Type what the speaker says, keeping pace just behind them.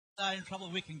in trouble,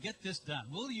 we can get this done.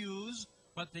 We'll use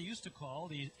what they used to call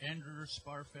the Anders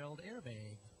Sparfeld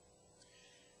airbag.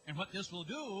 And what this will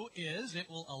do is it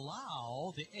will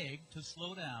allow the egg to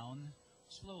slow down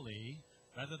slowly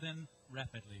rather than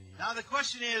rapidly. Now the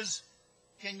question is,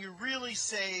 can you really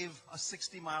save a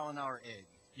 60-mile-an-hour egg?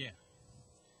 Yeah.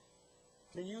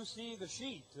 Can you see the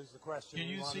sheet is the question. Can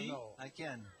you see? I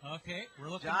can. Okay, we're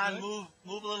looking John, good.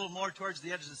 move a little more towards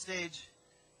the edge of the stage.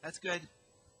 That's good.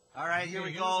 All right, Okay, here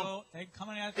we we go. Egg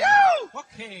coming out there.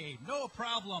 Okay, no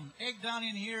problem. Egg down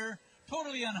in here,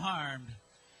 totally unharmed.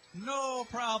 No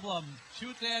problem.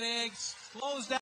 Shoot that egg, slows down.